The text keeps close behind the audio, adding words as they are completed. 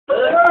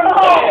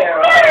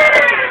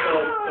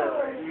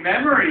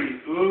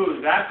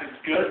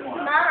Good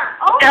one.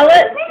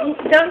 Ella,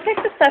 don't take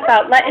the stuff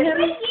out. Let him.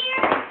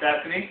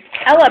 Stephanie?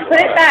 Ella, put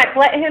it back.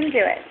 Let him do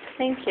it.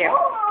 Thank you.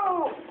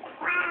 Oh,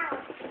 wow.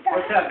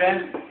 What's that,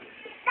 Ben?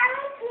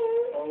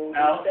 Donkey.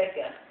 Al?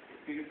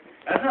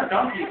 That's not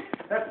donkey.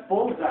 That's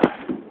bullseye.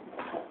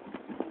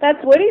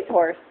 That's Woody's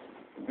horse.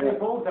 Hey,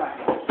 bullseye.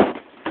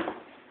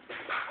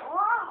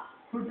 Oh,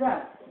 Who's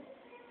that?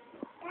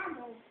 that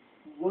was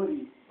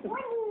Woody.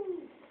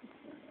 Woody.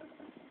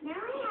 Now I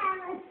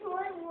have a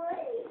toy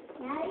Woody.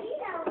 Now you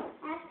don't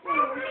have to.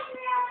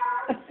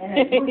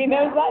 He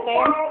knows that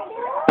name. Oh,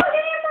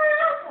 Grandma.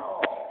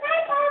 Hi,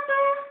 Papa.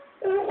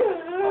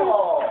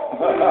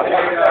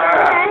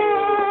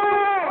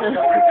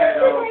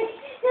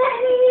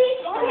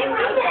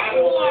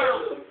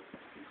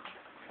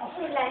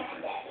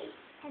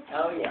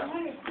 Oh, yeah.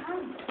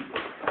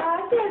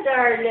 Oh, good,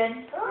 darling.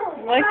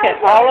 Look at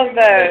all of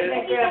those.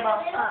 Hey, Grandma.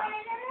 Yeah.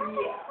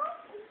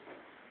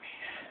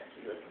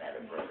 She's looking at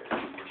her brother.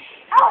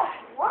 Oh,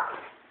 what?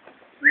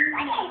 What is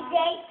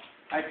it?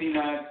 Hi,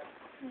 Peanut.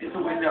 It's a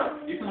window.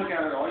 You can look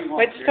at it all you want.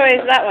 Which toy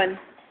is that one?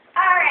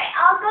 Alright,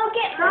 I'll go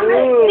get Mama's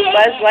Ooh, big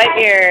Buzz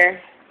Lightyear.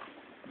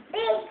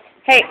 Big.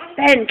 Hey,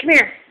 Ben, come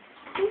here.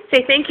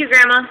 Say thank you,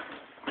 Grandma.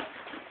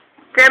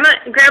 Grandma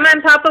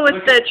and Papa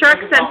with the truck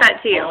sent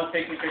that to you. I'll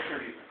take a picture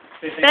of you.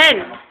 Say thank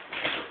you, Ben, Grandma.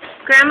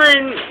 Grandma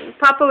and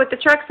Papa with the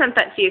truck sent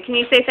that to you. Can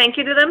you say thank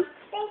you to them?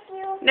 Thank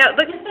you. No,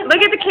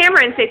 look at the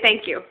camera and say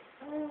thank you.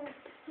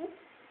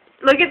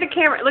 Look at the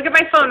camera. Look at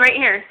my phone right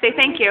here. Say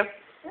thank you.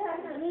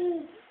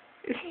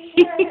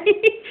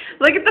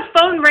 Look at the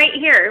phone right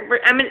here.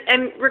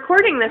 I'm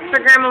recording this for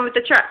Grandma with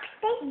the truck.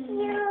 Thank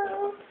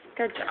you.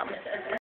 Good job.